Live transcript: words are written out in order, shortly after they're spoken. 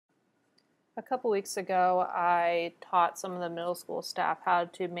A couple weeks ago, I taught some of the middle school staff how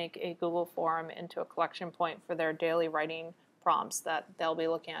to make a Google form into a collection point for their daily writing prompts that they'll be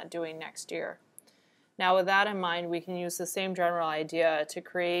looking at doing next year. Now, with that in mind, we can use the same general idea to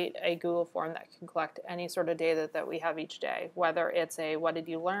create a Google form that can collect any sort of data that we have each day, whether it's a what did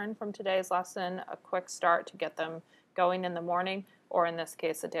you learn from today's lesson, a quick start to get them going in the morning, or in this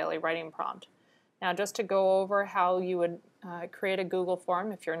case, a daily writing prompt. Now, just to go over how you would create a Google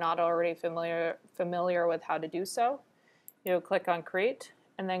form if you're not already familiar with how to do so, you'll click on Create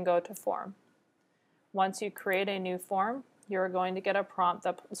and then go to Form. Once you create a new form, you're going to get a prompt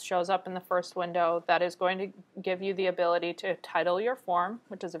that shows up in the first window that is going to give you the ability to title your form,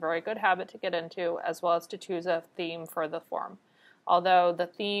 which is a very good habit to get into, as well as to choose a theme for the form. Although the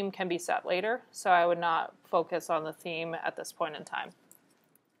theme can be set later, so I would not focus on the theme at this point in time.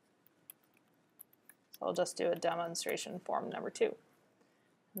 I'll just do a demonstration form number 2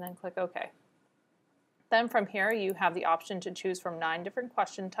 and then click OK. Then from here you have the option to choose from 9 different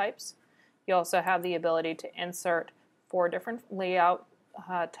question types. You also have the ability to insert 4 different layout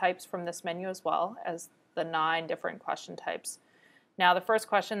types from this menu as well as the 9 different question types. Now the first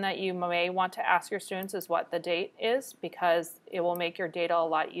question that you may want to ask your students is what the date is, because it will make your data a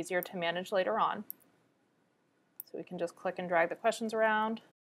lot easier to manage later on. So we can just click and drag the questions around.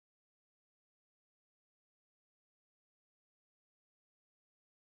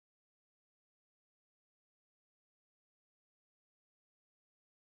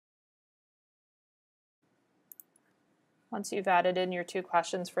 Once you've added in your 2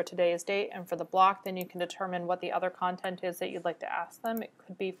 questions for today's date and for the block, then you can determine what the other content is that you'd like to ask them. It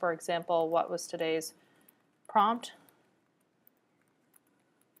could be, for example, what was today's prompt?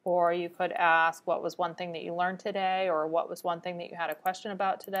 Or you could ask what was one thing that you learned today, or what was one thing that you had a question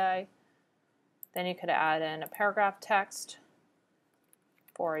about today. Then you could add in a paragraph text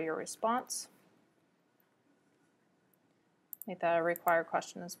for your response. Make that a required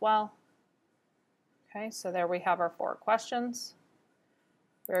question as well. Okay, so there we have our 4 questions.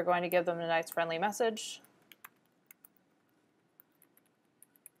 We're going to give them a nice friendly message.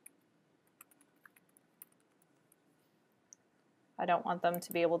 I don't want them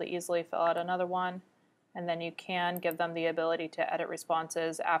to be able to easily fill out another one. And then you can give them the ability to edit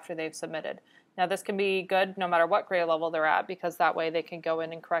responses after they've submitted. Now this can be good no matter what grade level they're at, because that way they can go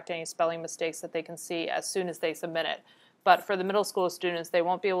in and correct any spelling mistakes that they can see as soon as they submit it. But for the middle school students, they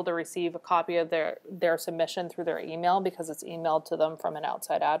won't be able to receive a copy of their submission through their email because it's emailed to them from an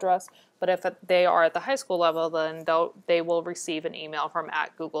outside address. But if they are at the high school level, then they will receive an email from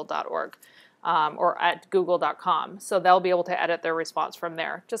 @google.org or at google.com. So they'll be able to edit their response from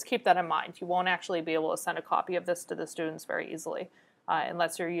there. Just keep that in mind. You won't actually be able to send a copy of this to the students very easily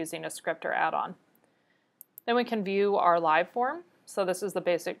unless you're using a script or add-on. Then we can view our live form. So this is the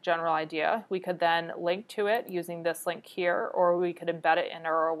basic general idea. We could then link to it using this link here, or we could embed it in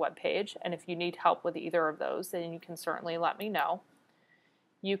our web page. And if you need help with either of those, then you can certainly let me know.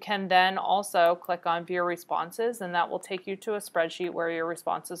 You can then also click on View Responses, and that will take you to a spreadsheet where your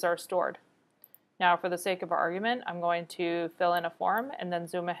responses are stored. Now, for the sake of argument, I'm going to fill in a form and then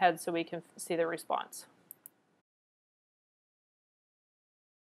zoom ahead so we can see the response.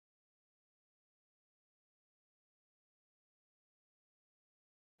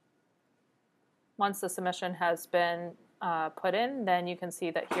 Once the submission has been put in, then you can see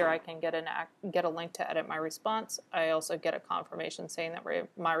that here I can get a link to edit my response. I also get a confirmation saying that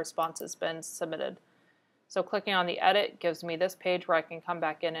my response has been submitted. So clicking on the edit gives me this page where I can come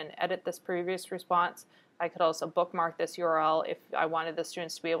back in and edit this previous response. I could also bookmark this URL if I wanted the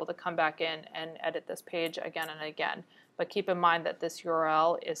students to be able to come back in and edit this page again and again. But keep in mind that this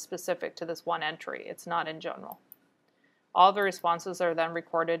URL is specific to this one entry. It's not in general. All the responses are then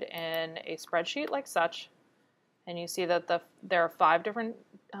recorded in a spreadsheet like such, and you see that there are 5 different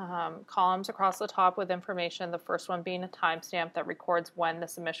columns across the top with information, the first one being a timestamp that records when the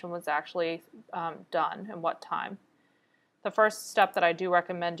submission was actually done and what time. The first step that I do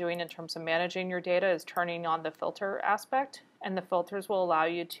recommend doing in terms of managing your data is turning on the filter aspect, and the filters will allow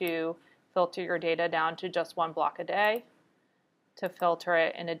you to filter your data down to just 1 block a day, to filter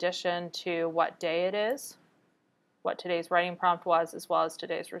it in addition to what day it is, what today's writing prompt was, as well as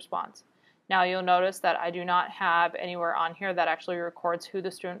today's response. Now you'll notice that I do not have anywhere on here that actually records who the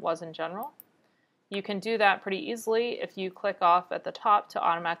student was in general. You can do that pretty easily if you click off at the top to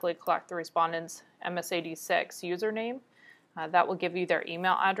automatically collect the respondent's MSAD6 username. That will give you their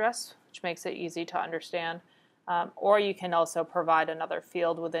email address, which makes it easy to understand. Or you can also provide another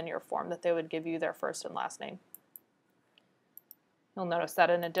field within your form that they would give you their first and last name. You'll notice that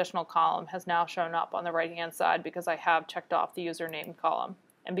an additional column has now shown up on the right-hand side because I have checked off the username column.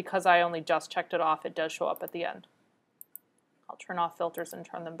 And because I only just checked it off, it does show up at the end. I'll turn off filters and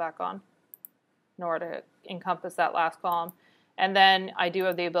turn them back on in order to encompass that last column. And then I do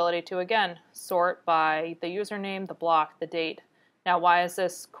have the ability to, again, sort by the username, the block, the date. Now, why is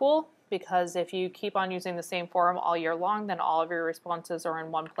this cool? Because if you keep on using the same forum all year long, then all of your responses are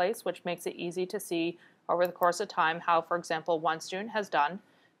in one place, which makes it easy to see over the course of time how, for example, one student has done,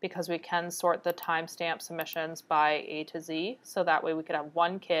 because we can sort the timestamp submissions by A to Z, so that way we could have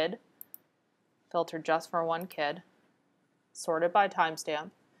one kid, filtered just for one kid, sorted by timestamp,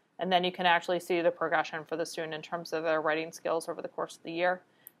 and then you can actually see the progression for the student in terms of their writing skills over the course of the year.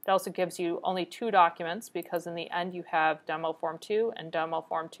 It also gives you only 2 documents, because in the end you have Demo Form 2 and Demo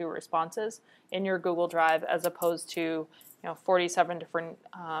Form 2 responses in your Google Drive, as opposed to 47 different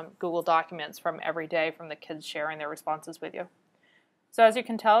Google documents from every day from the kids sharing their responses with you. So as you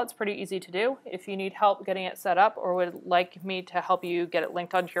can tell, it's pretty easy to do. If you need help getting it set up or would like me to help you get it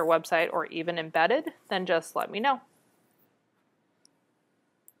linked onto your website or even embedded, then just let me know.